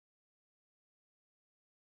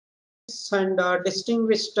and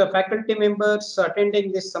distinguished faculty members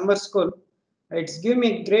attending this summer school. It's given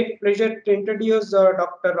me great pleasure to introduce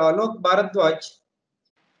Dr. Alok Bhardwaj.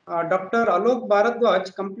 Dr. Alok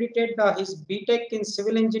Bhardwaj completed his BTech in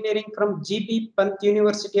Civil Engineering from GB Pant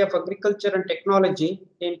University of Agriculture and Technology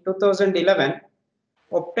in 2011,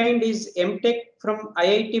 obtained his MTech from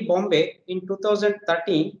IIT Bombay in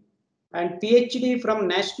 2013, and PhD from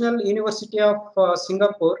National University of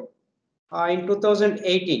Singapore in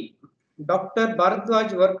 2018. Dr.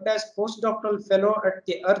 Bhardwaj worked as postdoctoral fellow at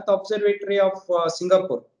the Earth Observatory of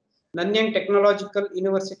Singapore, Nanyang Technological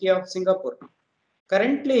University of Singapore.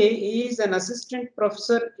 Currently, he is an assistant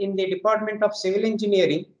professor in the Department of Civil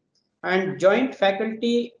Engineering and joint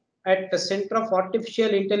faculty at the Center of Artificial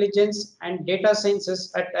Intelligence and Data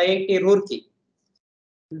Sciences at IIT Roorkee.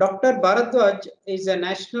 Dr. Bhardwaj is a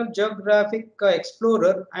National Geographic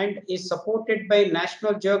explorer and is supported by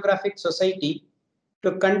National Geographic Society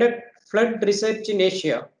to conduct flood research in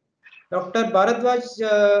Asia. Dr.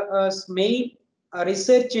 Bhardwaj's main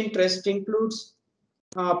research interest includes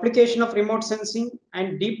application of remote sensing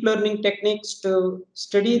and deep learning techniques to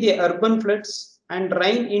study the urban floods and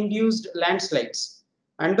rain-induced landslides,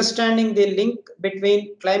 understanding the link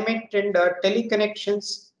between climate and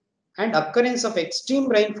teleconnections and occurrence of extreme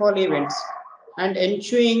rainfall events and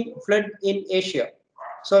ensuing flood in Asia.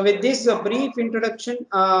 So with this brief introduction,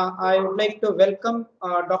 I would like to welcome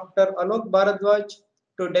Dr. Alok Bhardwaj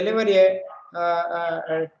to deliver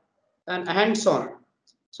an hands-on.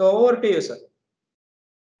 So over to you, sir.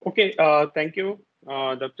 Okay, thank you,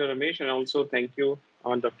 Dr. Ramesh, and also thank you,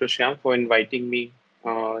 Dr. Shyam, for inviting me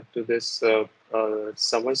to this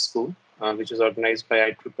summer school, which is organized by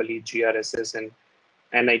IEEE-GRSS and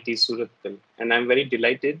NIT Surathkal. And I'm very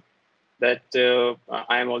delighted that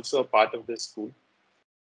I am also a part of this school.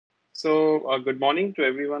 So good morning to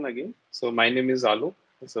everyone again. So my name is Alok.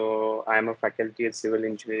 So I am a faculty at Civil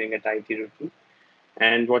Engineering at IIT Roorkee.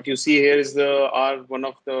 And what you see here is one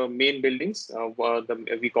of the main buildings.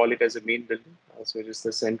 We call it as a main building. So it is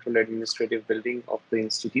the central administrative building of the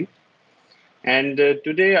institute. And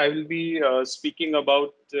today I will be speaking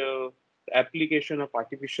about the application of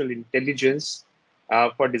artificial intelligence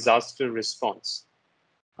for disaster response.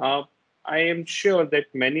 I am sure that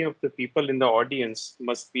many of the people in the audience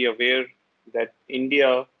must be aware that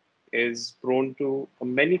India is prone to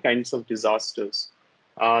many kinds of disasters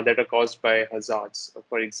that are caused by hazards.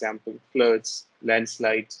 For example, floods,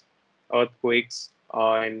 landslides, earthquakes,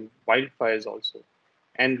 and wildfires also.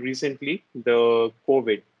 And recently, the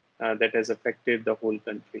COVID that has affected the whole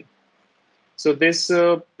country. So this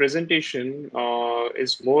presentation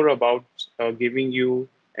is more about giving you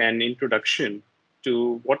an introduction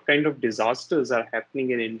to what kind of disasters are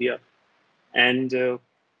happening in India and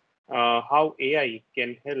how AI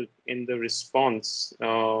can help in the response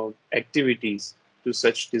activities to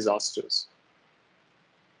such disasters.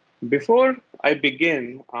 Before I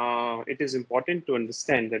begin, it is important to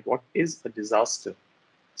understand that what is a disaster.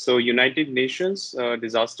 So United Nations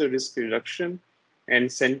Disaster Risk Reduction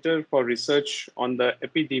and Center for Research on the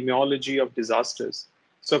Epidemiology of Disasters.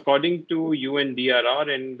 So according to UNDRR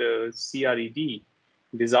and CRED,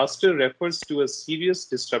 disaster refers to a serious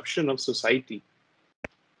disruption of society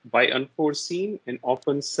by unforeseen and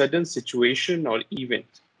often sudden situation or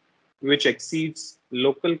event, which exceeds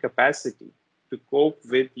local capacity to cope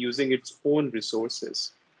with using its own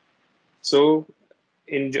resources. So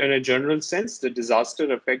in a general sense, the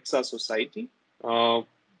disaster affects our society,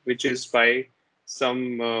 which is by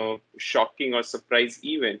some shocking or surprise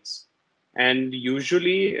events. And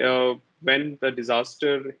usually when the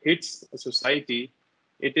disaster hits a society,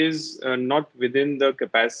 it is not within the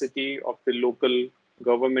capacity of the local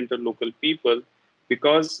government or local people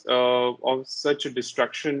because of such a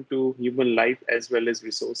destruction to human life as well as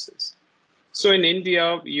resources. So in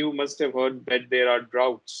India, you must have heard that there are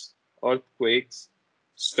droughts, earthquakes,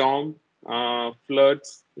 storm,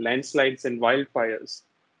 floods, landslides, and wildfires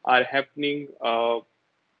are happening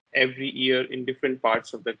every year in different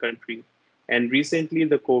parts of the country. And recently,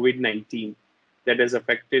 the COVID-19 that has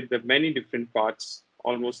affected the many different parts,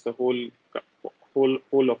 almost the whole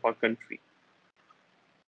of our country.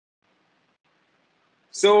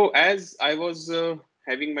 So as I was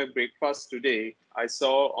having my breakfast today, I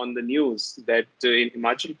saw on the news that in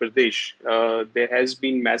Himachal Pradesh, there has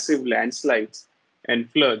been massive landslides and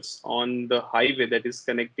floods on the highway that is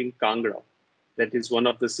connecting Kangra. That is one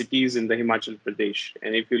of the cities in the Himachal Pradesh.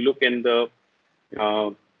 And if you look in the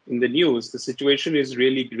news, the situation is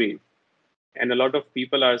really grave. And a lot of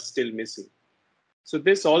people are still missing. So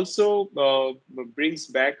this also brings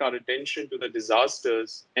back our attention to the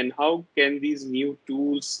disasters and how can these new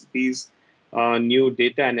tools, these new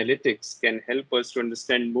data analytics can help us to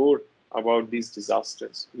understand more about these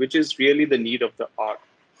disasters, which is really the need of the hour.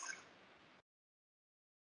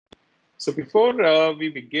 So before we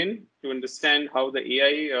begin to understand how the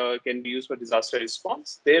AI can be used for disaster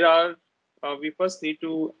response, we first need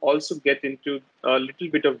to also get into a little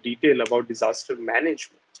bit of detail about disaster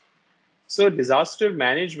management. So disaster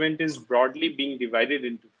management is broadly being divided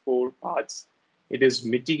into four parts. It is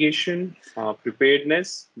mitigation,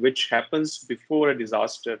 preparedness, which happens before a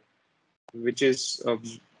disaster, which is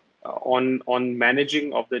on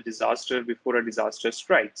managing of the disaster before a disaster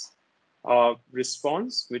strikes.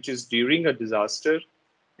 Response, which is during a disaster,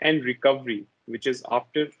 and recovery, which is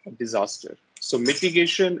after a disaster. So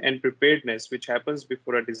mitigation and preparedness, which happens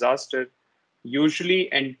before a disaster,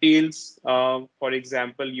 usually entails, for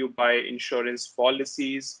example, you buy insurance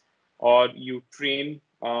policies, or you train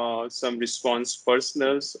some response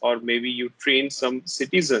personals, or maybe you train some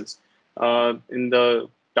citizens in the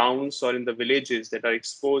towns or in the villages that are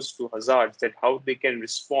exposed to hazards, that how they can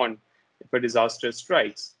respond if a disaster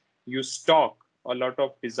strikes. You stock a lot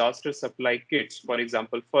of disaster supply kits, for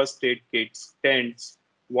example, first aid kits, tents,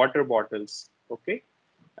 water bottles. Okay,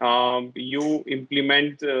 you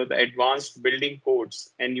implement the advanced building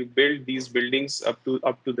codes, and you build these buildings up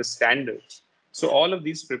to the standards. So all of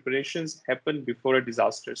these preparations happen before a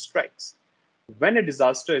disaster strikes. When a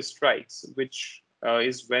disaster strikes, which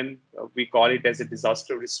is when we call it as a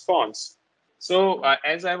disaster response. So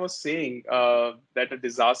as I was saying, that a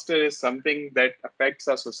disaster is something that affects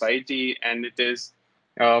our society, and it is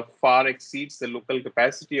far exceeds the local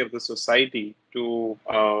capacity of the society to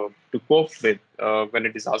cope with when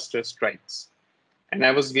a disaster strikes. And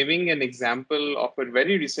I was giving an example of a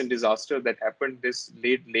very recent disaster that happened this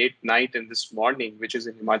late night and this morning, which is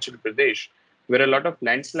in Himachal Pradesh, where a lot of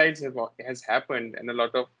landslides has happened, and a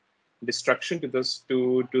lot of destruction to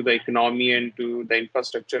the economy and to the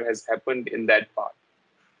infrastructure has happened in that part.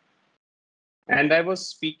 And I was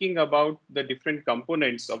speaking about the different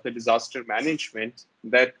components of the disaster management,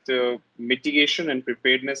 that mitigation and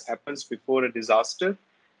preparedness happens before a disaster.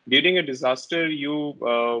 During a disaster, you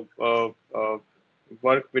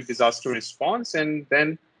work with disaster response, and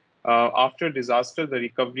then after disaster, the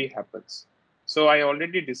recovery happens. So I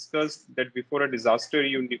already discussed that before a disaster,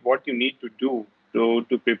 what you need to do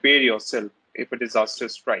to prepare yourself if a disaster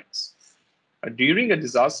strikes. During a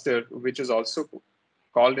disaster, which is also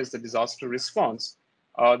called as the disaster response,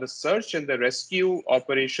 the search and the rescue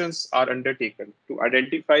operations are undertaken to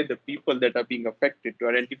identify the people that are being affected,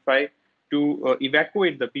 to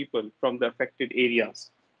evacuate the people from the affected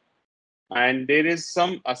areas. And there is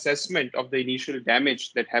some assessment of the initial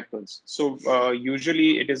damage that happens. So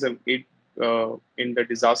usually in the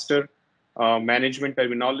disaster management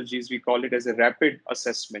terminologies, we call it as a rapid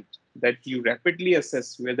assessment, that you rapidly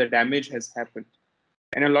assess where the damage has happened.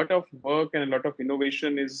 And a lot of work and a lot of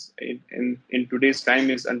innovation is in today's time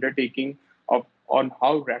is undertaking on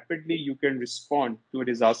how rapidly you can respond to a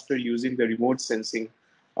disaster using the remote sensing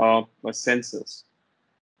sensors.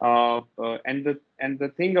 And the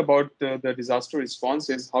thing about the disaster response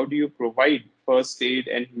is, how do you provide first aid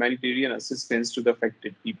and humanitarian assistance to the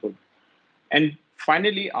affected people? And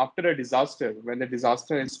finally, after a disaster, when the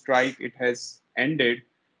disaster has struck, it has ended,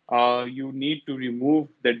 you need to remove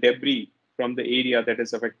the debris from the area that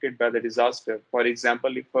is affected by the disaster. For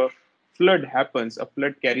example, if a flood happens, a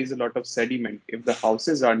flood carries a lot of sediment. If the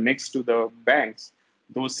houses are next to the banks,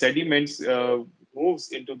 those sediments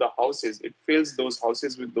moves into the houses. It fills those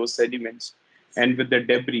houses with those sediments and with the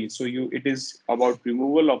debris. So it is about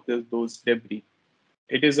removal of those debris.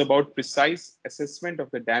 It is about precise assessment of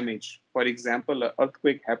the damage. For example, an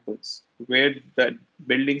earthquake happens where the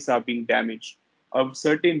buildings are being damaged. A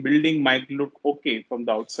certain building might look okay from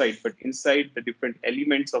the outside, but inside the different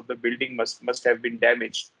elements of the building must have been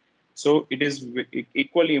damaged. So it is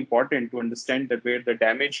equally important to understand that where the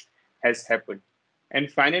damage has happened.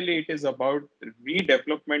 And finally, it is about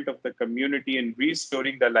redevelopment of the community and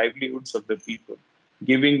restoring the livelihoods of the people,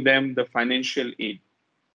 giving them the financial aid.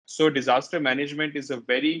 So disaster management is a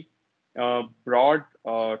very broad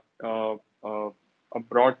a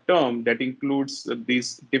broad term that includes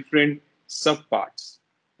these different subparts.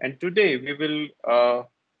 And today we will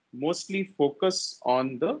mostly focus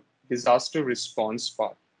on the disaster response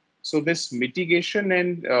part. So this mitigation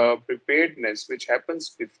and preparedness, which happens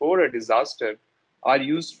before a disaster, are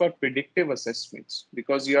used for predictive assessments,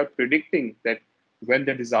 because you are predicting that when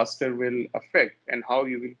the disaster will affect and how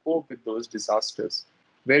you will cope with those disasters.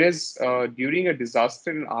 Whereas during a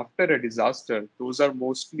disaster and after a disaster, those are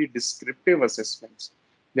mostly descriptive assessments,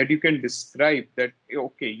 that you can describe that,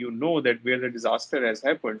 okay, you know that where the disaster has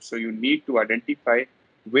happened. So you need to identify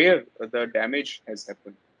where the damage has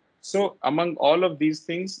happened. So among all of these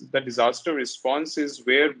things, the disaster response is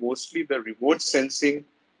where mostly the remote sensing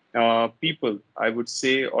people, I would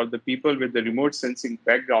say, or the people with the remote sensing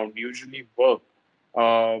background usually work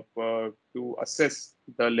to assess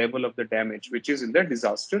the level of the damage, which is in the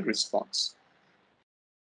disaster response.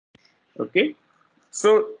 Okay.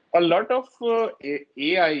 So a lot of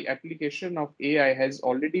AI application of AI has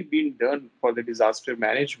already been done for the disaster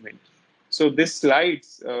management. So this slide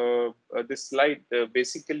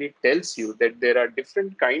basically tells you that there are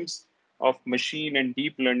different kinds of machine and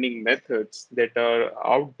deep learning methods that are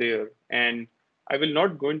out there. And I will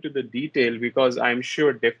not go into the detail because I'm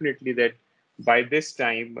sure definitely that by this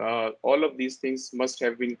time, all of these things must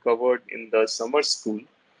have been covered in the summer school.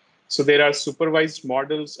 So there are supervised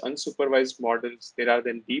models, unsupervised models. There are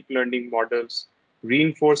then deep learning models.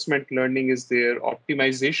 Reinforcement learning is there.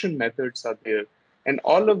 Optimization methods are there. And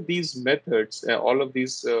all of these methods, all of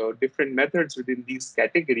these different methods within these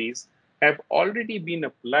categories have already been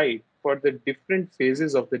applied for the different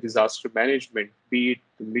phases of the disaster management, be it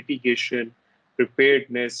mitigation,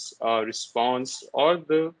 preparedness, response, or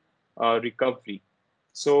the recovery.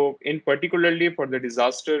 So in particularly for the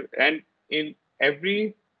disaster and in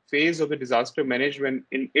every phase of the disaster management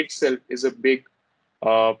in itself is a big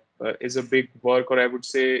work, or I would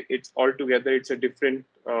say it's altogether it's a different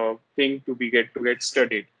thing to get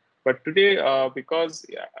studied. But today, because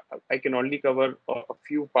I can only cover a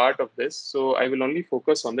few part of this, so I will only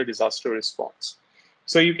focus on the disaster response.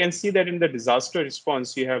 So you can see that in the disaster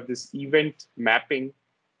response, you have this event mapping,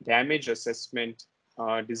 damage assessment,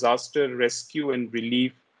 disaster rescue and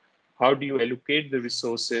relief. How do you allocate the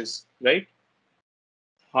resources, right?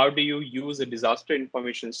 How do you use a disaster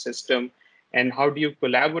information system, and how do you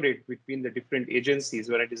collaborate between the different agencies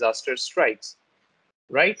when a disaster strikes,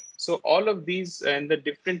 right? So all of these and the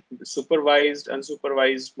different supervised,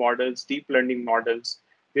 unsupervised models, deep learning models,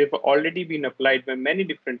 they've already been applied by many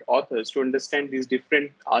different authors to understand these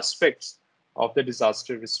different aspects of the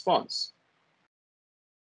disaster response.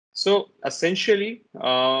 So essentially,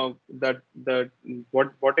 whatever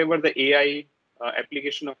the AI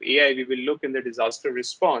application of AI we will look in the disaster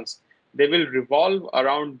response, they will revolve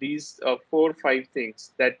around these 4 or 5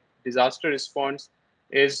 things. That disaster response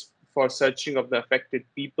is for searching of the affected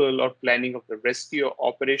people, or planning of the rescue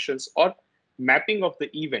operations, or mapping of the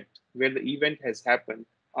event where the event has happened,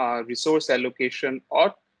 resource allocation,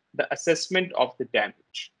 or the assessment of the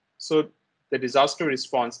damage. So the disaster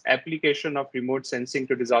response, application of remote sensing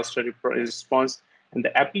to disaster response, and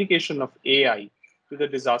the application of AI to the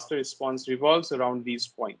disaster response revolves around these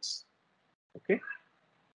points. Okay.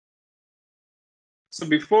 So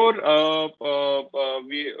before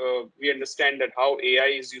we understand that how AI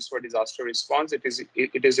is used for disaster response, it is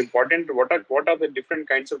important what are the different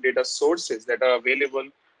kinds of data sources that are available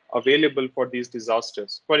for these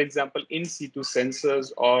disasters. For example, in situ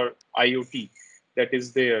sensors or IoT that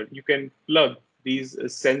is there. You can plug these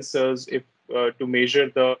sensors if to measure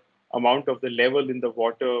the amount of the level in the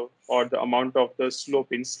water or the amount of the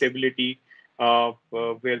slope instability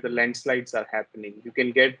where the landslides are happening. You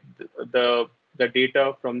can get the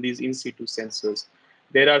data from these in situ sensors.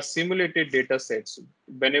 There are simulated data sets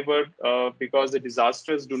whenever, because the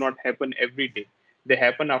disasters do not happen every day. They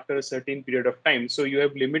happen after a certain period of time. So you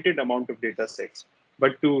have limited amount of data sets.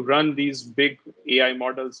 But to run these big AI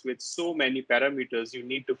models with so many parameters, you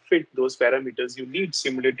need to fit those parameters. You need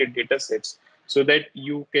simulated data sets so that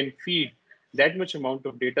you can feed that much amount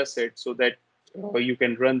of data set so that you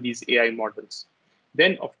can run these AI models.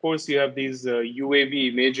 Then, of course, you have these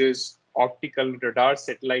UAV images, optical radar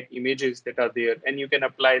satellite images that are there, and you can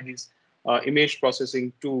apply these image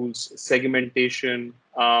processing tools, segmentation,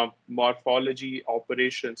 morphology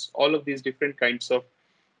operations, all of these different kinds of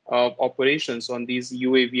operations on these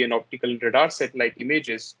UAV and optical radar satellite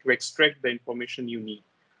images to extract the information you need.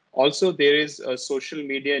 Also, there is a social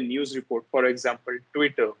media news report, for example,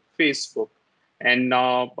 Twitter, Facebook, and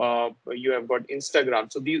now you have got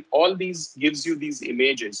Instagram. So all these gives you these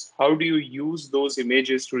images. How do you use those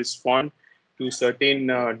images to respond to certain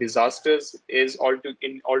disasters is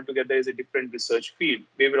altogether is a different research field.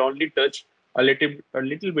 We will only touch a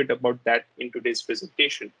little bit about that in today's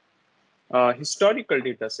presentation. Historical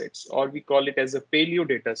data sets, or we call it as a paleo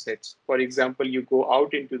data sets. For example, you go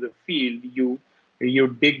out into the field, you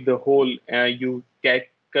dig the hole, you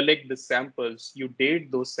collect the samples, you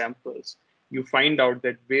date those samples, you find out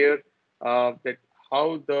that where that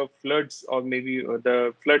how the floods or maybe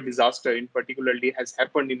the flood disaster in particularly has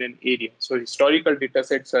happened in an area. So historical data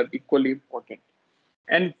sets are equally important.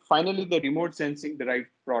 And finally, the remote sensing derived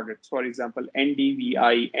products, for example,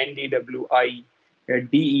 NDVI, NDWI,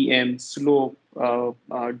 DEM, slope,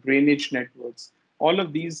 drainage networks. All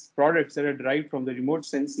of these products that are derived from the remote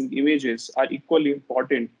sensing images are equally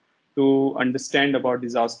important to understand about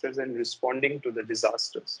disasters and responding to the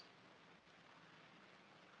disasters.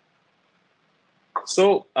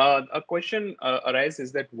 So a question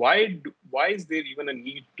arises that why is there even a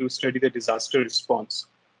need to study the disaster response?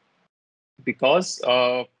 Because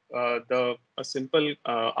the a simple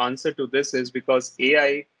answer to this is because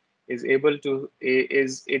AI is able to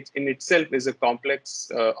is it in itself is a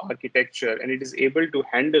complex architecture, and it is able to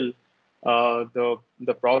handle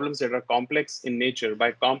the problems that are complex in nature.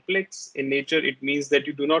 By complex in nature, it means that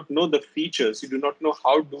you do not know the features, you do not know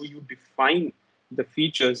how do you define the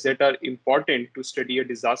features that are important to study a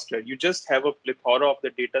disaster. You just have a plethora of the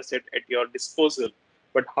data set at your disposal,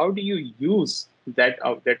 but how do you use that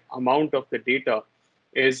amount of the data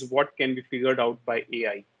is what can be figured out by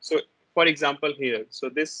AI. So, for example, here, so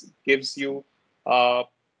this gives you uh,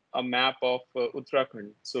 a map of Uttarakhand.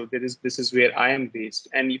 So this is where I am based,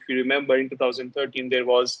 and if you remember, in 2013 there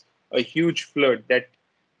was a huge flood that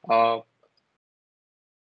uh,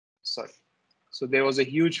 sorry. So there was a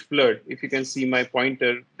huge flood. If you can see my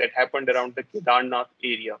pointer, that happened around the Kedarnath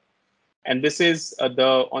area. And this is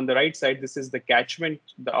the on the right side, this is the catchment,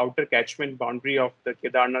 the outer catchment boundary of the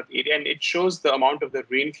Kedarnath area. And it shows the amount of the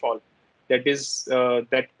rainfall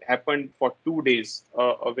that happened for 2 days.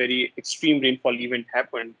 A very extreme rainfall event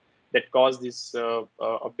happened that caused this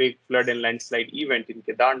a big flood and landslide event in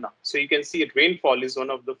Kedarnath. So you can see rainfall is one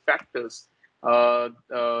of the factors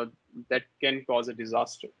that can cause a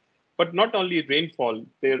disaster. But not only rainfall,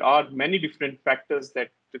 there are many different factors that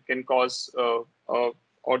can cause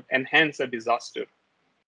or enhance a disaster.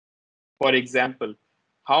 For example,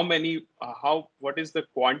 what is the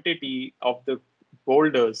quantity of the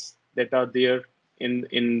boulders that are there in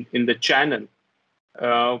the channel?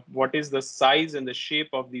 What is the size and the shape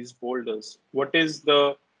of these boulders? What is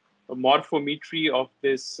the morphometry of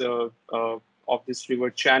this river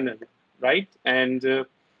channel, right? And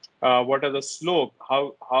what are the slope?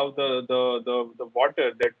 How the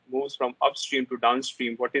water that moves from upstream to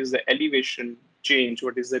downstream? What is the elevation change?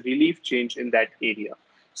 What is the relief change in that area?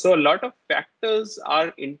 So a lot of factors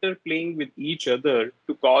are interplaying with each other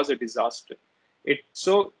to cause a disaster.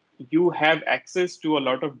 So you have access to a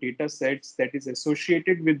lot of data sets that is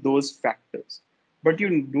associated with those factors, but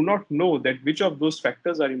you do not know that which of those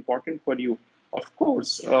factors are important for you. Of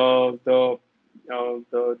course, the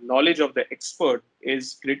knowledge of the expert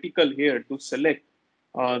is critical here to select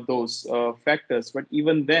those factors. But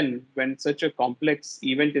even then, when such a complex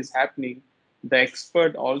event is happening, the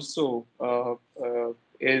expert also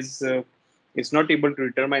is not able to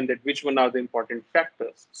determine that which one are the important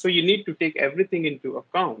factors. So you need to take everything into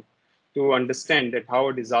account to understand that how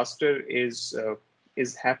a disaster is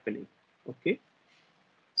happening. Okay.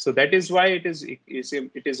 So that is why it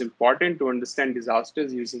is important to understand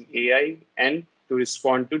disasters using AI and to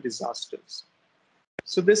respond to disasters.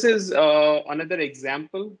 So this is another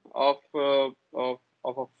example of a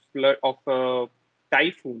flood of a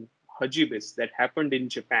typhoon Hagibis that happened in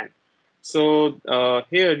Japan. So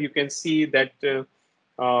here you can see that the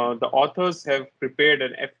authors have prepared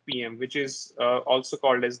an FPM, which is also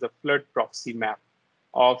called as the flood proxy map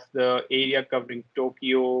of the area covering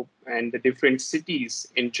Tokyo and the different cities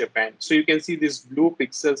in Japan. So you can see these blue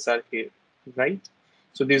pixels are here, right?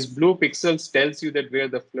 So these blue pixels tells you that where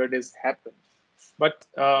the flood has happened. But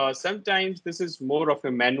sometimes this is more of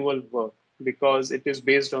a manual work because it is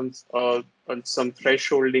based on some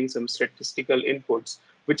thresholding, some statistical inputs,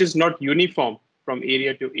 which is not uniform from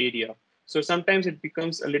area to area. So sometimes it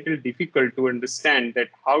becomes a little difficult to understand that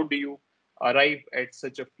how do you arrive at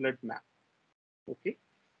such a flood map. Okay.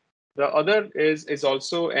 The other is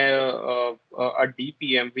also a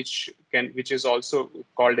DPM, which is also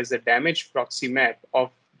called as a damage proxy map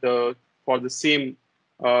of the for the same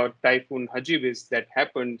typhoon Hagibis that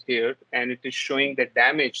happened here, and it is showing the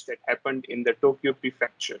damage that happened in the Tokyo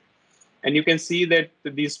prefecture. And you can see that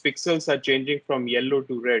these pixels are changing from yellow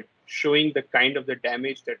to red, showing the kind of the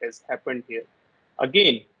damage that has happened here.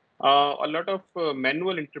 Again, a lot of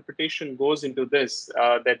manual interpretation goes into this,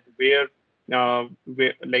 that where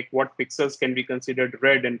like what pixels can be considered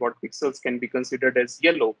red and what pixels can be considered as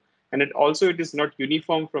yellow. And it is not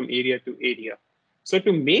uniform from area to area. So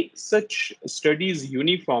to make such studies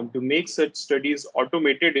uniform, to make such studies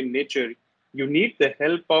automated in nature, you need the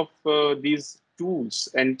help of these tools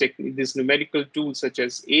and these numerical tools such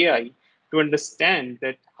as AI to understand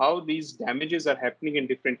that how these damages are happening in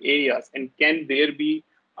different areas, and can there be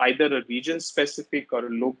either a region specific or a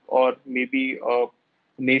look or maybe a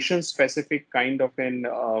nation-specific kind of an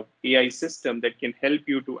AI system that can help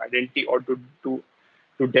you to identify or to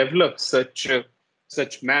to develop such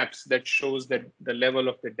maps that shows that the level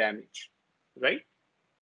of the damage, right?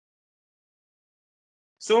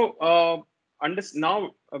 So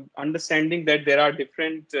understanding that there are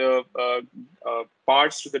different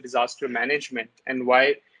parts to the disaster management, and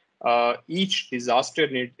why each disaster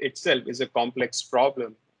in itself is a complex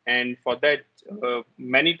problem. And for that,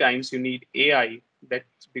 many times you need AI, that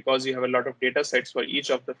because you have a lot of data sets for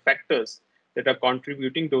each of the factors that are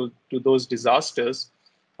contributing to those disasters.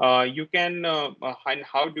 You can and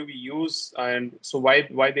how do we use, and so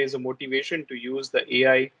why there's a motivation to use the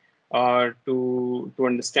AI to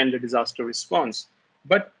understand the disaster response.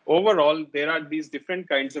 But overall, there are these different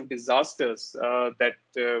kinds of disasters that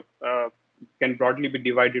can broadly be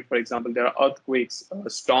divided. For example, there are earthquakes,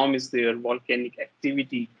 storm is there, volcanic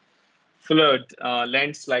activity, flood,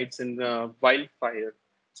 landslides, and wildfire.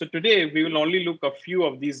 So today we will only look a few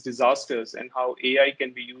of these disasters and how AI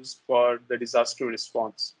can be used for the disaster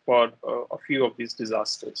response for a few of these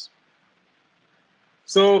disasters.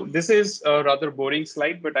 So this is a rather boring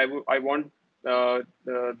slide, but I want I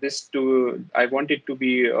want it to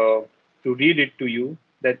be to read it to you,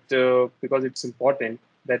 that because it's important,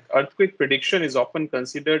 that earthquake prediction is often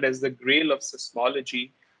considered as the grail of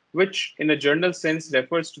seismology, which in a general sense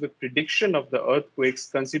refers to the prediction of the earthquakes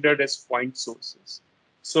considered as point sources.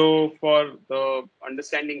 So for the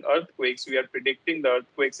understanding earthquakes, we are predicting the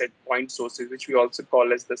earthquakes at point sources, which we also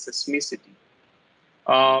call as the seismicity.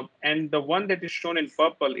 And the one that is shown in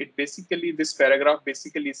purple, this paragraph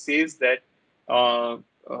basically says that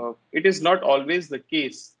it is not always the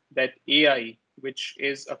case that AI, which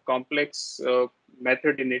is a complex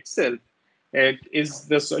method in itself,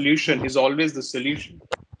 is always the solution.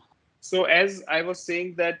 So as I was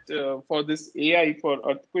saying that for this AI for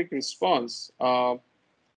earthquake response,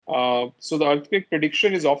 so the earthquake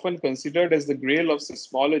prediction is often considered as the grail of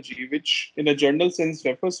seismology, which in a general sense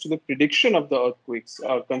refers to the prediction of the earthquakes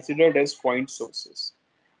considered as point sources.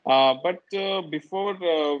 But before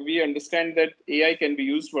we understand that AI can be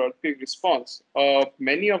used for earthquake response,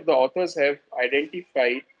 many of the authors have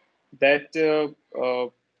identified that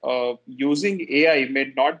using AI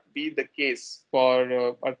may not be the case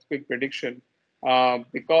for earthquake prediction,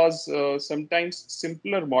 because sometimes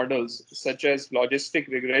simpler models such as logistic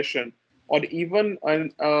regression or even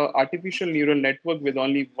an artificial neural network with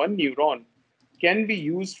only one neuron can be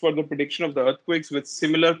used for the prediction of the earthquakes with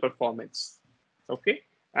similar performance. Okay,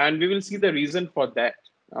 and we will see the reason for that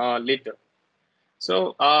later.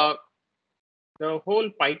 So the whole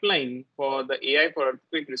pipeline for the AI for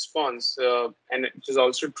earthquake response, and it is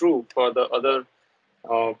also true for the other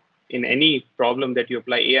uh, in any problem that you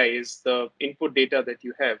apply AI, is the input data that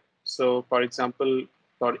you have. So, for example,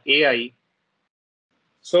 for AI,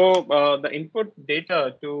 so the input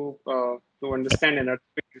data to understand an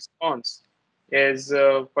earthquake response is,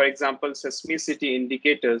 for example, seismicity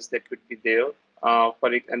indicators that could be there,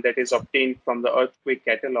 and that is obtained from the earthquake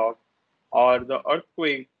catalog, or the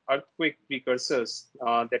earthquake precursors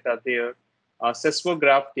that are there,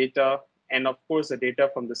 seismograph data, and of course the data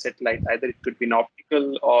from the satellite. Either it could be an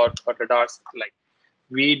optical or a radar satellite.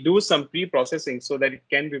 We do some pre-processing so that it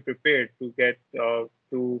can be prepared to get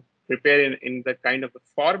to prepare in the kind of the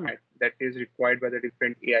format that is required by the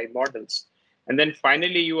different AI models. And then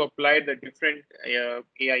finally, you apply the different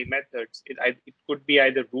AI methods. It could be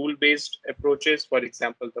either rule-based approaches, for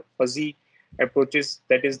example, the fuzzy approaches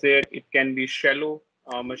that is there. It can be shallow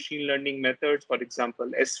machine learning methods, for example,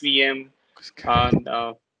 SVM, and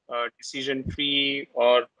decision tree,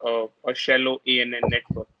 or a shallow ANN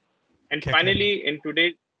network. And finally, in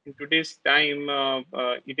today's time,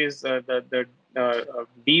 it is the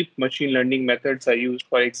deep machine learning methods are used.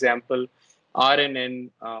 For example, RNN,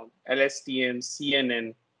 LSTM,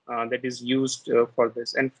 CNN, that is used for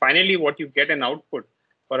this. And finally, what you get an output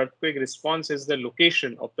for earthquake response is the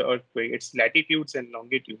location of the earthquake, its latitudes and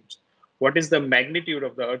longitudes. What is the magnitude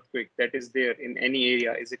of the earthquake that is there in any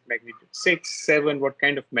area? Is it magnitude 6, 7? What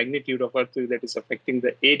kind of magnitude of earthquake that is affecting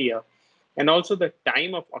the area? And also the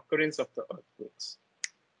time of occurrence of the earthquakes.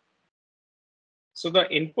 So the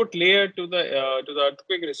input layer to the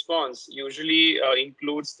earthquake response usually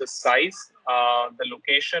includes the size, the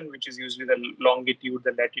location, which is usually the longitude,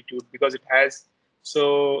 the latitude, because it has,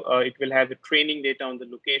 so it will have the training data on the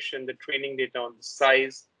location, the training data on the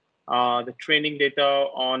size, the training data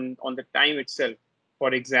on the time itself.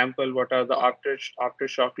 For example, what are the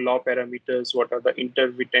aftershock law parameters? What are the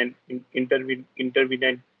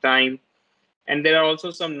intervenient time? And there are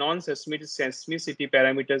also some non-seismicity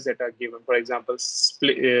parameters that are given. For example,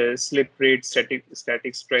 slip rate, static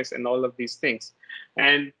stress, and all of these things.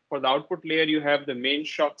 And for the output layer, you have the main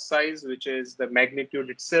shock size, which is the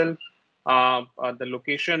magnitude itself. the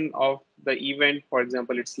location of the event, for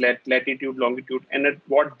example, its latitude, longitude, and at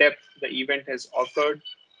what depth the event has occurred,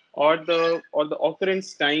 or the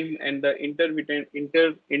occurrence time and the inter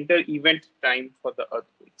event time for the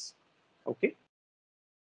earthquakes. Okay.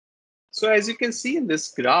 So as you can see in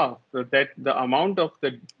this graph, that the amount of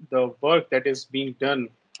the work that is being done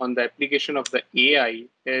on the application of the AI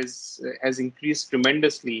has increased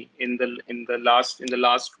tremendously in the last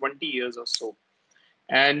 20 years or so.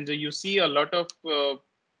 And you see a lot of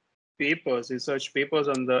research papers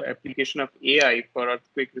on the application of AI for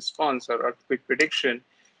earthquake response or earthquake prediction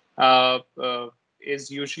uh, uh,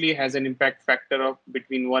 is usually has an impact factor of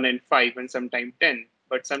between 1 and 5 and sometimes 10.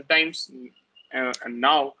 But sometimes and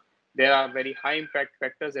now there are very high impact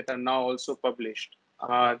factors that are now also published.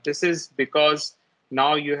 This is because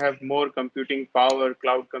now you have more computing power,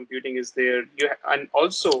 cloud computing is there, and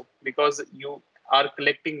also because you are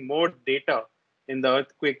collecting more data in the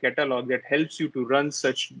earthquake catalog that helps you to run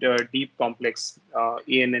such deep, complex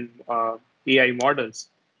ANN AI models.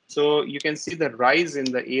 So you can see the rise in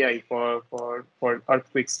the AI for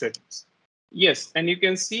earthquake studies. Yes, and you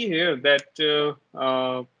can see here that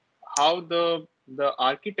how the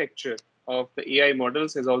architecture of the AI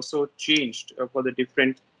models has also changed for the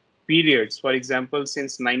different periods. For example,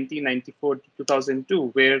 since 1994 to 2002,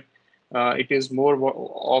 where it is more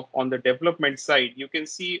of on the development side, you can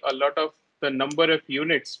see a lot of the number of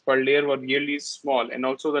units per layer were really small, and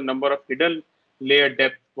also the number of hidden layer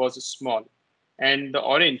depth was small. And the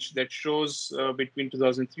orange that shows between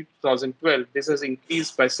 2003 to 2012, this has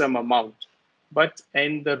increased by some amount. But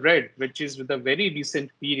in the red, which is with a very recent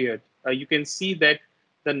period, you can see that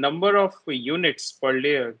the number of units per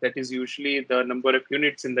layer, that is usually the number of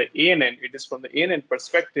units in the ANN, it is from the ANN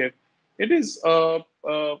perspective, it is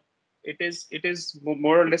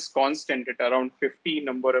more or less constant at around 50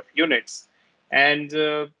 number of units. And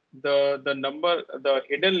the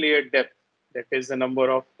hidden layer depth, that is the number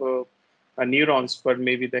of neurons per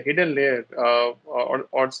maybe the hidden layer,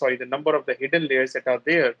 or sorry, the number of the hidden layers that are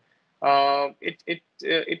there.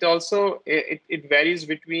 It also it varies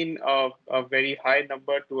between a very high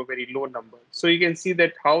number to a very low number. So you can see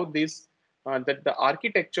that how this that the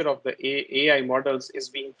architecture of the AI models is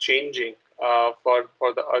being changing for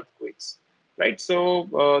the earthquakes, right?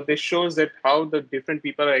 So this shows that how the different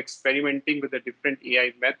people are experimenting with the different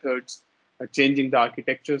AI methods, changing the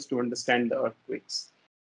architectures to understand the earthquakes.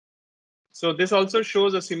 So this also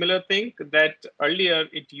shows a similar thing that earlier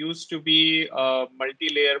it used to be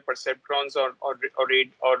multi-layer perceptrons or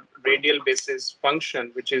radial basis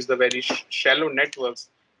function, which is the very shallow networks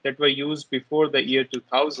that were used before the year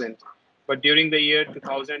 2000. But during the year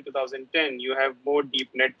 2000, 2010, you have more deep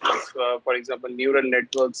networks, for example, neural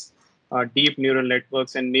networks, deep neural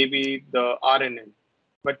networks, and maybe the RNN.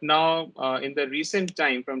 But now, in the recent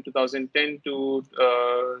time, from 2010 to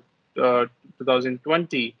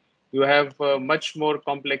 2020, you have much more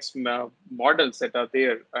complex models that are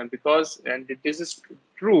there, and this is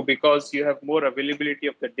true because you have more availability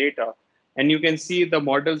of the data, and you can see the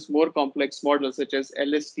models, more complex models such as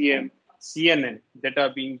LSTM, CNN, that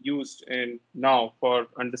are being used now for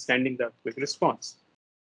understanding the quick response.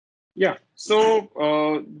 Yeah, so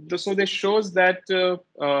so this shows that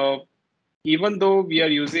even though we are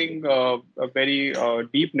using a very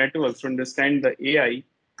deep networks to understand the AI,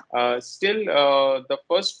 still the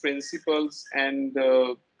first principles and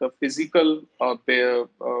the physical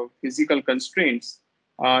constraints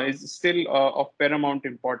is still of paramount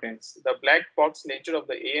importance. The black box nature of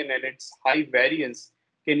the AI and its high variance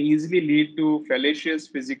can easily lead to fallacious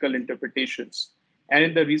physical interpretations. And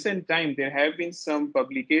in the recent time, there have been some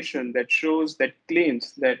publication that shows that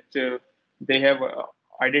claims that they have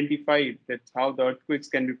identified that how the earthquakes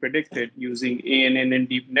can be predicted using ANN and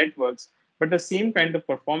deep networks. But the same kind of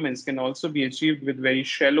performance can also be achieved with very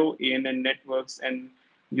shallow ANN networks and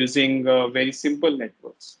using very simple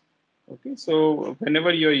networks. Okay, so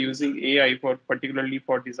whenever you're using AI for particularly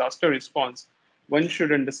for disaster response, one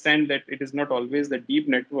should understand that it is not always the deep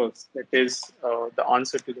networks that is the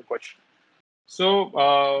answer to the question.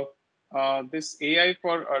 So this AI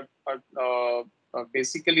for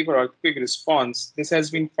basically for earthquake response, this has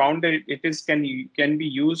been found that it is can be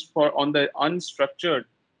used for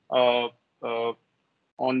uh, uh,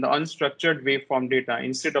 on the unstructured waveform data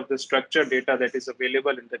instead of the structured data that is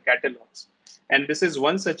available in the catalogs. And this is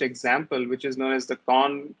one such example, which is known as the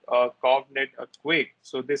ConvNet earthquake.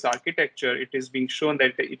 So this architecture, it is being shown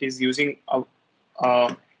that it is using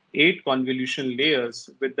 8 convolution layers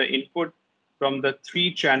with the input from the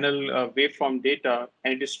 3-channel waveform data,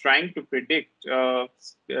 and it is trying to predict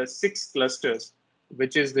 6 clusters,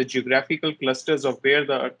 which is the geographical clusters of where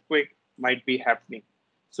the earthquake might be happening.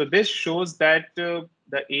 So this shows that the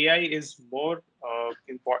AI is more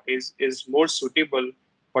is more suitable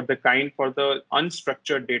for the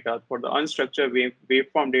unstructured data, for the unstructured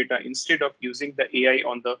waveform data, instead of using the AI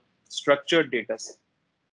on the structured data set.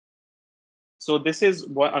 So this is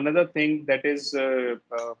another thing that is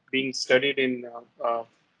being studied in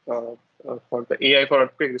for the AI for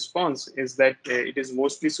earthquake response, is that it is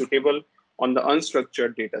mostly suitable on the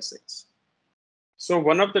unstructured data sets. So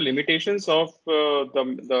one of the limitations of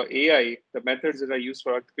the AI, the methods that are used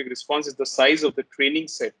for earthquake response, is the size of the training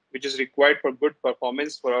set, which is required for good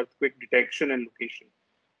performance for earthquake detection and location.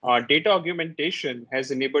 Data augmentation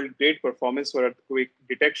has enabled great performance for earthquake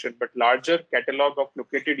detection, but larger catalog of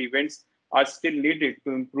located events are still needed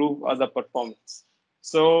to improve other performance.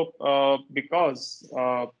 So because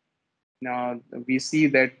now we see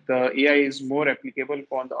that the AI is more applicable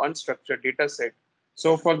for the unstructured data set.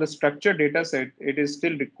 So for the structured data set, it is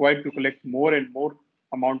still required to collect more and more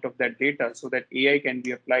amount of that data so that AI can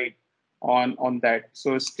be applied on that.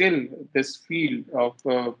 So still this field of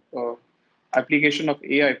application of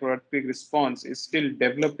AI for earthquake response is still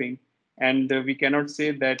developing, and we cannot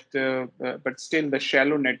say that, but still the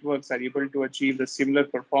shallow networks are able to achieve the similar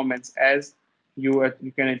performance as you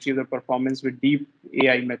can achieve the performance with deep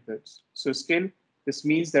AI methods. So still, this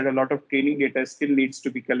means that a lot of training data still needs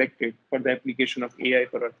to be collected for the application of AI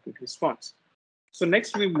for earthquake response. So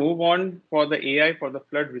next we move on for the AI for the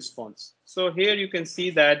flood response. So here you can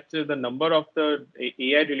see that the number of the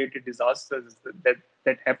AI related disasters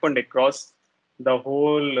that happened across the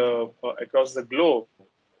whole across the globe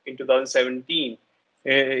in 2017.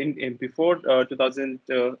 Before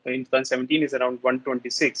 2017 is around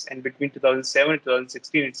 126, and between 2007 and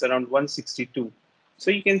 2016 it's around 162. So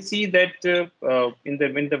you can see that in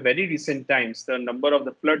the very recent times, the number of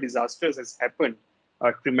the flood disasters has happened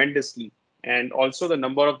tremendously, and also the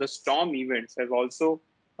number of the storm events have also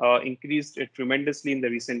increased tremendously in the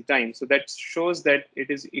recent times. So that shows that it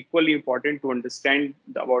is equally important to understand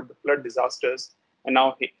about the flood disasters and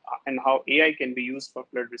how AI can be used for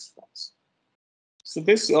flood response. So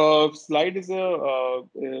this slide is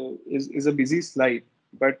a busy slide,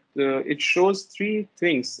 but it shows three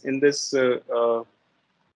things in this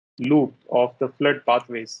loop of the flood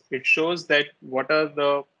pathways. It shows that what are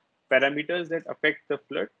the parameters that affect the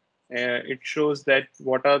flood. It shows that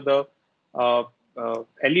what are the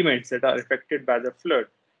elements that are affected by the flood,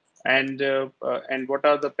 and what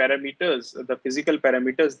are the parameters, the physical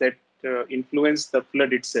parameters that influence the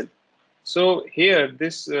flood itself. So here,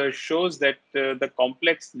 this shows that the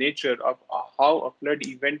complex nature of how a flood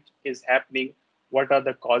event is happening, what are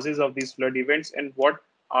the causes of these flood events, and what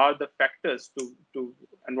are the factors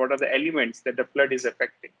and what are the elements that the flood is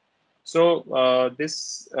affecting. So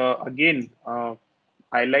this again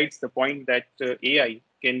highlights the point that AI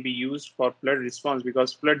can be used for flood response,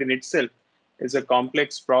 because flood in itself is a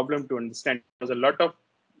complex problem to understand, because a lot of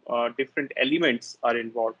different elements are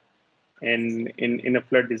involved in a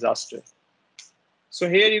flood disaster. So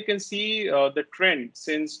here you can see the trend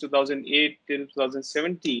since 2008 till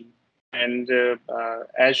 2017. And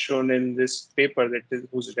as shown in this paper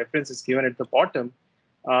whose reference is given at the bottom,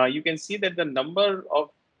 you can see that the number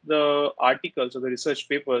of the articles or the research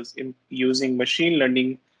papers in using machine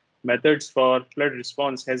learning methods for flood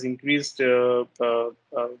response has increased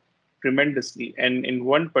tremendously. And in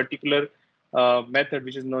one particular method,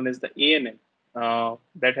 which is known as the ANN,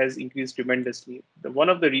 that has increased tremendously. One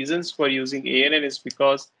of the reasons for using ANN is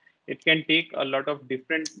because it can take a lot of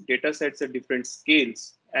different data sets at different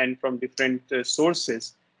scales and from different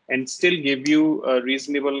sources, and still give you a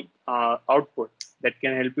reasonable output that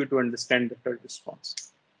can help you to understand the flood response.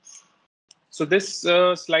 So this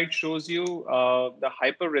slide shows you the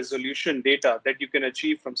hyper resolution data that you can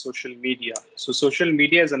achieve from social media. So social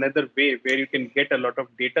media is another way where you can get a lot of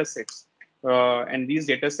data sets. And these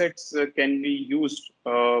data sets can be used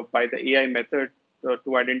by the AI method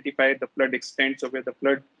to identify the flood extents of where the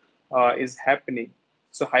flood is happening.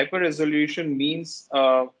 So hyper resolution means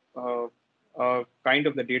kind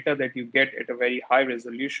of the data that you get at a very high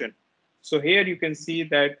resolution. So here you can see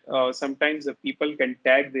that sometimes the people can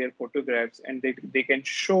tag their photographs, and they can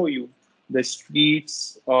show you the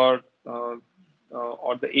streets or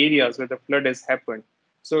the areas where the flood has happened.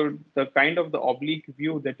 So the kind of the oblique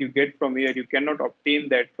view that you get from here, you cannot obtain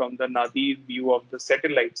that from the nadir view of the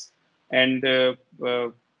satellites. And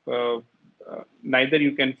neither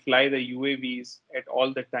you can fly the UAVs at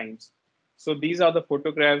all the times. So these are the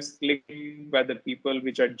photographs clicked by the people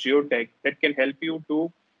which are geotagged that can help you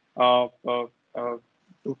uh, uh,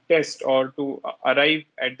 to test or to arrive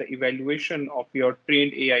at the evaluation of your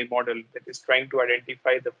trained AI model that is trying to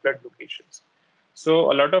identify the flood locations.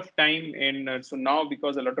 So a lot of time so now,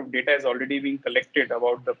 because a lot of data is already being collected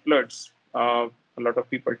about the floods, a lot of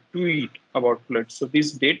people tweet about floods. So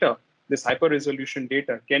this data, this hyper resolution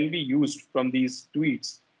data, can be used from these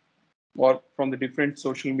tweets or from the different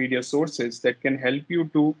social media sources that can help you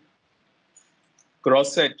to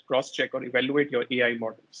cross-check or evaluate your AI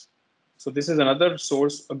models. So this is another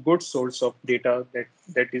source, a good source of data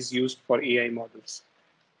that is used for AI models.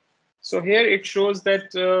 So here it shows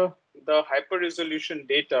that the hyper-resolution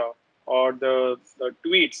data or the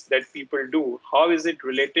tweets that people do, how is it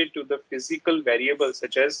related to the physical variables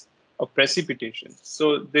such as a precipitation?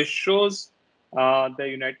 So this shows the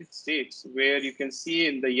United States, where you can see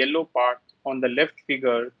in the yellow part on the left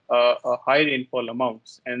figure a high rainfall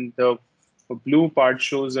amounts, and the blue part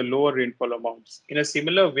shows a lower rainfall amounts. In a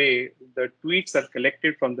similar way, the tweets are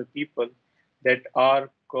collected from the people that are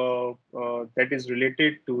that is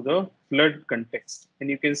related to the flood context, and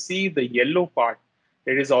you can see the yellow part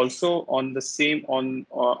that is also on the same on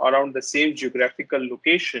around the same geographical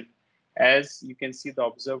location as you can see the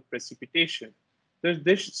observed precipitation. So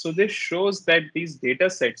this shows that these data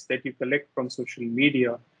sets that you collect from social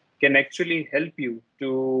media can actually help you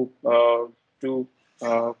to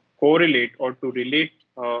correlate or to relate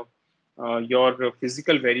your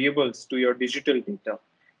physical variables to your digital data.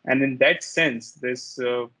 And in that sense, this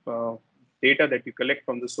data that you collect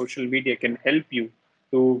from the social media can help you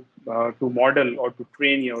to model or to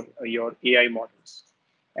train your AI models.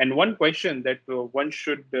 And one question that one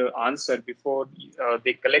should answer before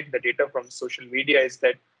they collect the data from social media is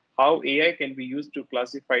that how AI can be used to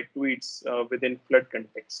classify tweets within flood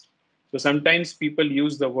context. So sometimes people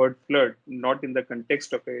use the word flood not in the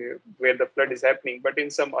context of where the flood is happening, but in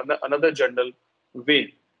some another general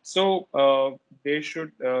way. So they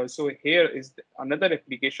should. So here is another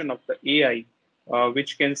application of the AI,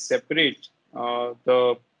 which can separate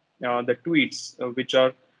the tweets which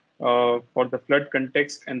are for the flood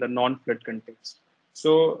context and the non-flood context.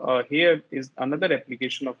 So here is another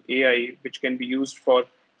application of AI which can be used for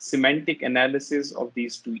semantic analysis of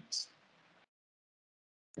these tweets.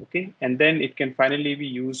 Okay, and then it can finally be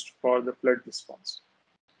used for the flood response.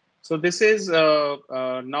 So this is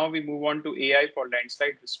now we move on to AI for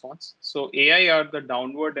landslide response. So AI are the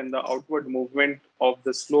downward and the outward movement of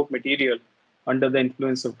the slope material under the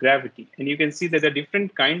influence of gravity. And you can see that there are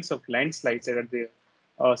different kinds of landslides that are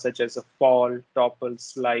there, such as a fall, topple,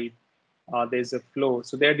 slide. There's a flow.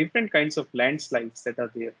 So there are different kinds of landslides that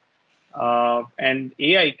are there. And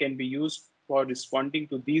AI can be used for responding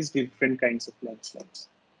to these different kinds of landslides.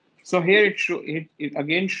 So here it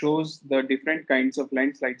again shows the different kinds of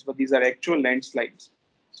landslides, but these are actual landslides.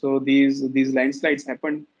 So these landslides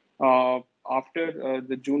happened after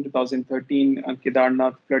the June 2013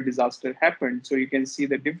 Kedarnath flood disaster happened. So you can see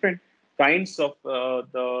the different kinds of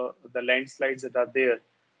the landslides that are there.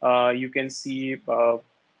 You can see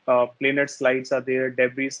planar slides are there,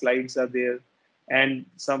 debris slides are there, and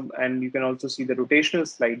you can also see the rotational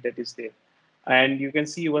slide that is there, and you can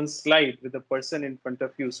see one slide with a person in front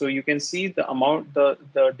of you. So you can see the amount, the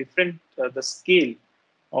different, the scale,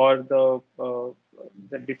 or the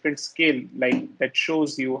different scale, like that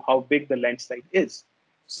shows you how big the landslide is.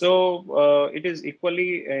 So it is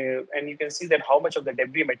equally, and you can see that how much of the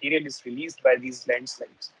debris material is released by these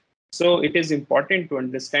landslides. So it is important to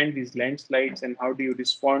understand these landslides and how do you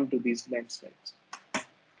respond to these landslides.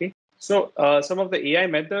 Okay. So some of the AI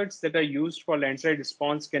methods that are used for landslide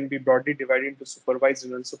response can be broadly divided into supervised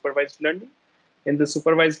and unsupervised learning. In the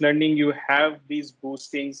supervised learning, you have these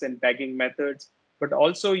boostings and bagging methods, but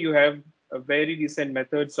also you have very recent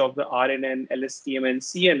methods of the RNN, LSTM, and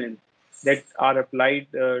CNN that are applied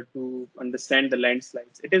to understand the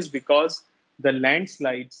landslides. It is because the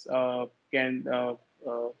landslides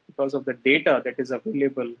because of the data that is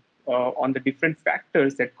available on the different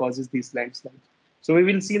factors that causes these landslides. So we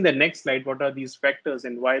will see in the next slide what are these factors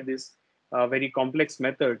and why these very complex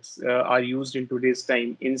methods are used in today's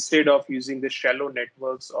time instead of using the shallow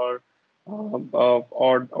networks or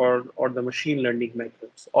the machine learning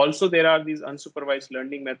methods. Also, there are these unsupervised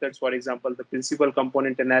learning methods. For example, the principal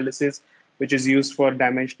component analysis, which is used for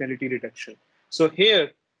dimensionality reduction. So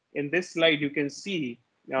here in this slide, you can see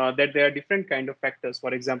that there are different kind of factors.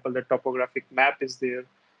 For example, the topographic map is there,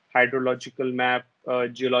 hydrological map,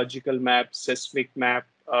 geological map, seismic map,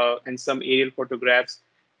 and some aerial photographs,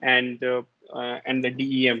 and the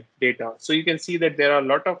DEM data. So you can see that there are a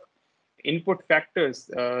lot of input factors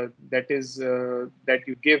that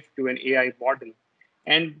you give to an AI model,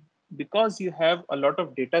 and because you have a lot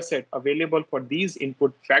of data set available for these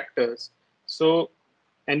input factors, so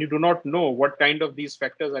and you do not know what kind of these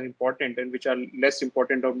factors are important and which are less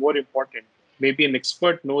important or more important. Maybe an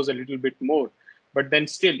expert knows a little bit more. But then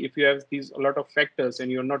still, if you have these a lot of factors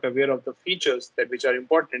and you're not aware of the features that which are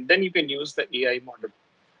important, then you can use the AI model.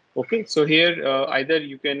 Okay, so here either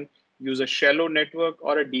you can use a shallow network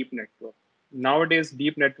or a deep network. Nowadays,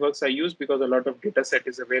 deep networks are used because a lot of data set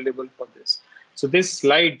is available for this. So this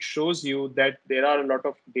slide shows you that there are a lot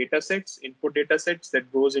of data sets, input data sets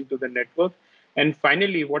that goes into the network. And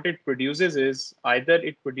finally, what it produces is either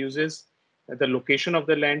it produces the location of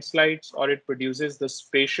the landslides or it produces the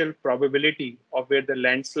spatial probability of where the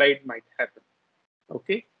landslide might happen.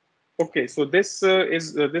 Okay. Okay, so this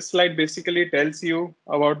slide basically tells you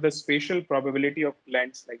about the spatial probability of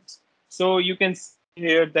landslides. So you can see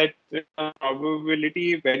here that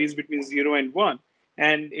probability varies between 0 and 1,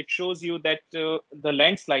 and it shows you that the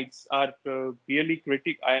landslides are really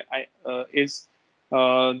critical.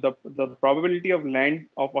 The probability of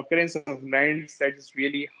occurrence of landslides is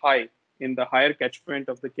really high in the higher catchment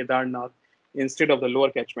of the Kedarnath instead of the lower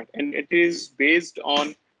catchment, and it is based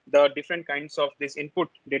on the different kinds of this input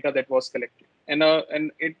data that was collected,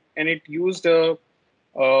 and it used a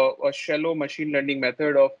shallow machine learning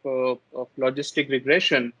method of logistic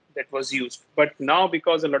regression that was used. But now,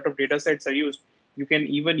 because a lot of data sets are used, you can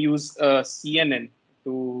even use CNN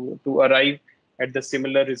to arrive at the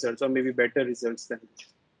similar results or maybe better results than it.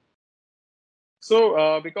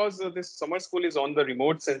 So, because this summer school is on the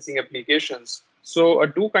remote sensing applications, so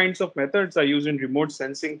two kinds of methods are used in remote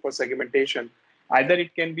sensing for segmentation. Either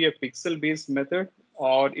it can be a pixel-based method,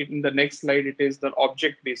 or in the next slide, it is the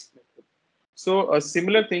object-based method. So, a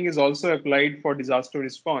similar thing is also applied for disaster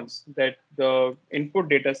response, that the input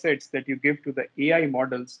data sets that you give to the AI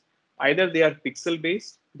models, either they are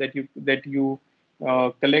pixel-based, that you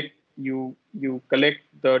collect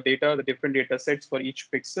the data, the different data sets for each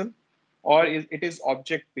pixel, or it is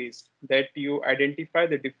object based, that you identify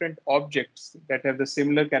the different objects that have the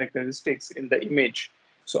similar characteristics in the image.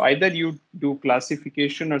 So either you do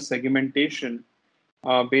classification or segmentation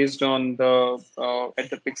based on the at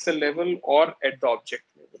the pixel level or at the object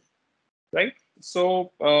level, right?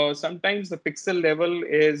 So sometimes the pixel level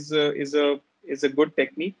is a good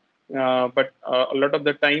technique, but a lot of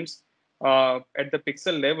the times at the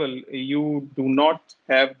pixel level you do not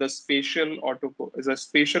have the spatial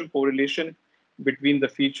correlation between the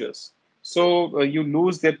features. So you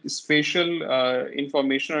lose that spatial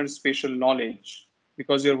information and spatial knowledge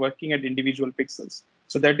because you're working at individual pixels.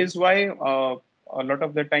 So that is why a lot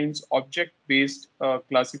of the times object-based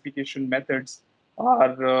classification methods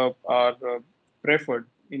are preferred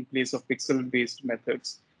in place of pixel-based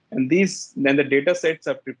methods. And then the data sets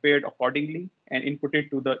are prepared accordingly and inputted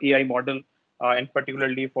to the AI model, and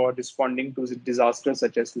particularly for responding to disasters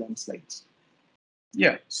such as landslides.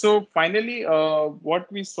 Yeah. So finally,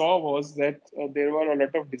 what we saw was that there were a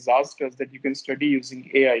lot of disasters that you can study using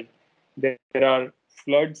AI. There are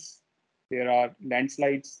floods, there are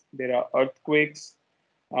landslides, there are earthquakes,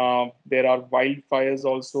 there are wildfires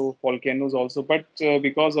also, volcanoes also. But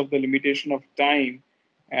because of the limitation of time,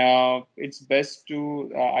 it's best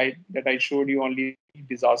that I showed you only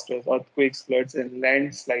disasters, earthquakes, floods, and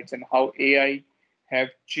landslides, and how AI have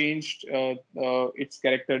changed its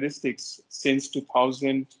characteristics since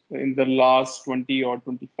 2000 in the last 20 or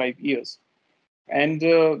 25 years. And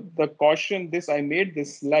the caution, I made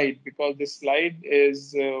this slide because this slide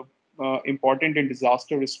is important in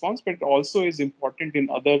disaster response, but it also is important in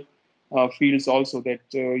other fields also, that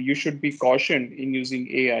you should be cautioned in using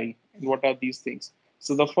AI. And what are these things?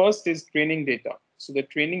 So the first is training data. So the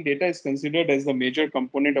training data is considered as the major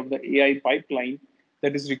component of the AI pipeline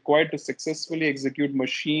that is required to successfully execute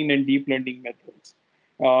machine and deep learning methods.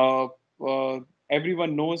 Uh,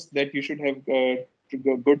 Everyone knows that you should have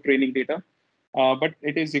good training data, but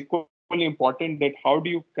it is equally important that how do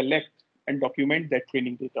you collect and document that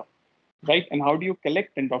training data, right? And how do you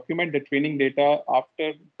collect and document the training data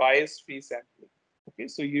after bias-free sampling? Okay,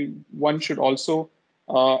 so one should also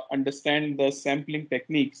understand the sampling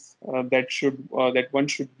techniques that one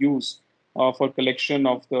should use for collection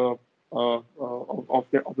of the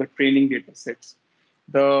training data sets.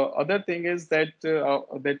 The other thing is that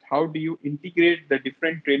how do you integrate the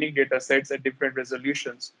different training data sets at different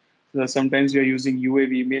resolutions? So sometimes you're using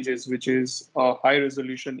UAV images, which is a high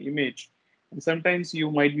resolution image. And sometimes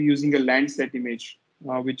you might be using a Landsat image,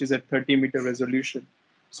 which is at 30-meter resolution.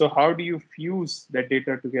 So how do you fuse that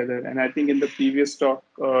data together? And I think in the previous talk,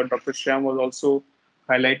 Dr. Shyam was also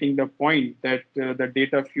highlighting the point that the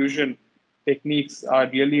data fusion techniques are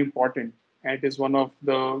really important. And it is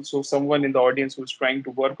so someone in the audience who's trying to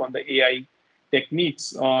work on the AI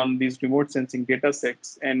techniques on these remote sensing data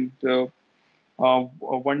sets, and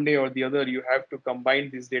one day or the other, you have to combine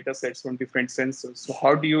these data sets from different sensors. So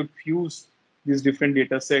how do you fuse these different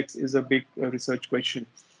data sets is a big research question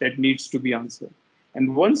that needs to be answered.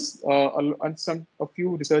 And once a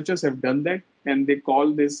few researchers have done that, and they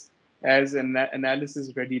call this as an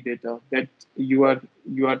analysis ready data, that you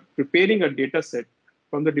are preparing a data set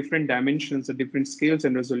from the different dimensions, the different scales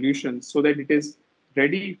and resolutions, so that it is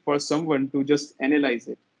ready for someone to just analyze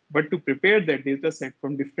it. But to prepare that data set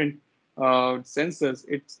from different sensors,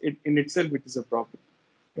 it in itself it is a problem,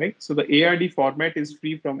 right? So the ARD format is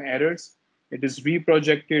free from errors. It is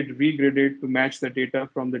reprojected, regraded to match the data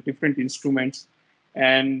from the different instruments,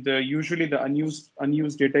 and usually the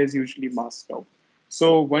unused data is usually masked out.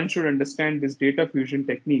 So one should understand this data fusion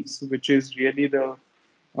techniques, which is really the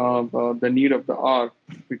need of the hour,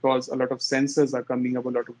 because a lot of sensors are coming up, a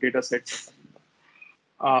lot of data sets are coming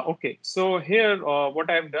up. Okay, so here what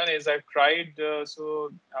I've done is I've tried.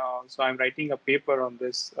 So I'm writing a paper on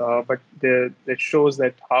this, but that shows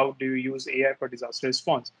that how do you use AI for disaster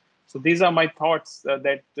response. So these are my thoughts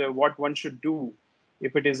that what one should do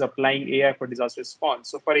if it is applying AI for disaster response.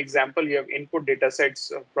 So for example, you have input data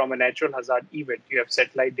sets from a natural hazard event. You have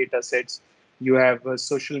satellite data sets. You have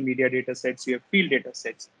social media data sets. You have field data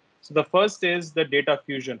sets. So the first is the data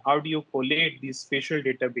fusion. How do you collate these spatial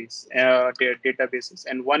databases?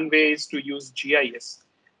 And one way is to use GIS,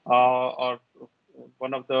 or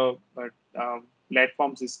one of the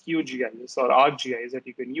platforms is QGIS or ArcGIS that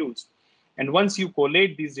you can use. And once you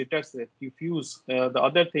collate these data sets, you fuse. The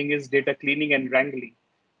other thing is data cleaning and wrangling,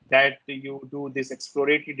 that you do this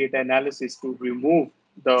exploratory data analysis to remove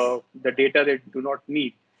the data that you do not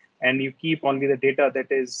need, and you keep only the data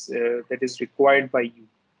that is required by you.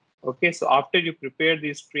 Okay, so after you prepare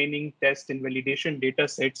these training, test, and validation data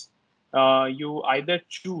sets, you either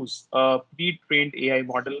choose a pre-trained AI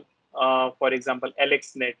model, for example,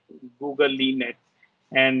 AlexNet, Google LeanNet,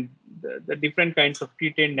 and the different kinds of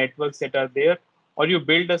pre-trained networks that are there, or you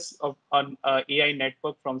build an AI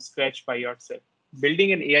network from scratch by yourself.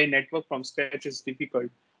 Building an AI network from scratch is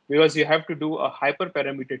difficult because you have to do a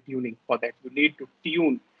hyperparameter tuning for that. You need to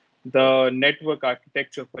tune the network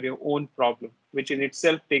architecture for your own problem, which in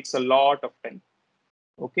itself takes a lot of time.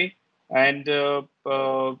 Okay, and the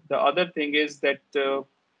other thing is that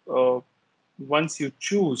once you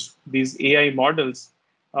choose these AI models,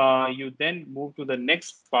 you then move to the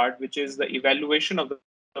next part, which is the evaluation of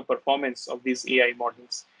the performance of these AI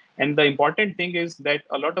models. And the important thing is that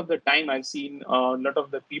a lot of the time I've seen a lot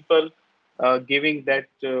of the people giving that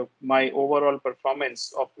my overall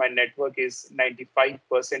performance of my network is 95%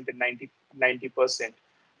 and 90%.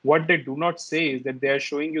 What they do not say is that they are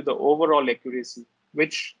showing you the overall accuracy,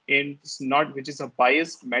 which is a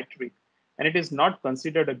biased metric, and it is not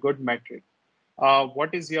considered a good metric.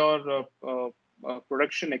 What is your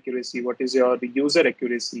production accuracy? What is your user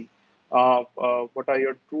accuracy? What are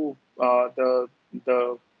your true the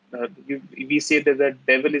we say that the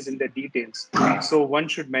devil is in the details. So one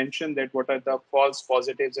should mention that what are the false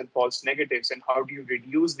positives and false negatives, and how do you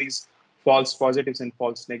reduce these false positives and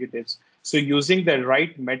false negatives. So using the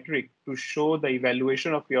right metric to show the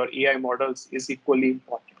evaluation of your AI models is equally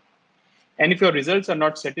important. And if your results are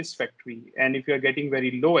not satisfactory, and if you're getting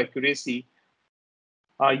very low accuracy,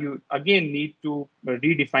 you again need to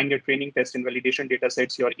redefine your training, test, and validation data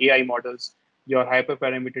sets, your AI models, your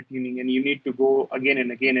hyperparameter tuning, and you need to go again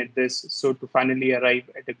and again at this so to finally arrive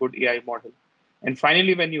at a good AI model. And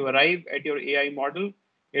finally, when you arrive at your AI model,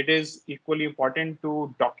 it is equally important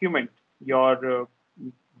to document your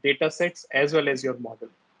data sets as well as your model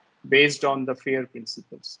based on the FAIR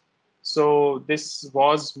principles. So this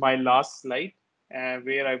was my last slide,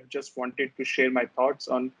 where I just wanted to share my thoughts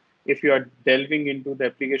on if you are delving into the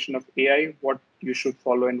application of AI, what you should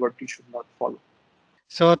follow and what you should not follow.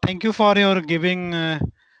 So thank you for your giving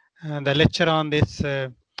the lecture on this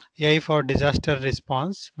AI for disaster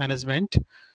response management.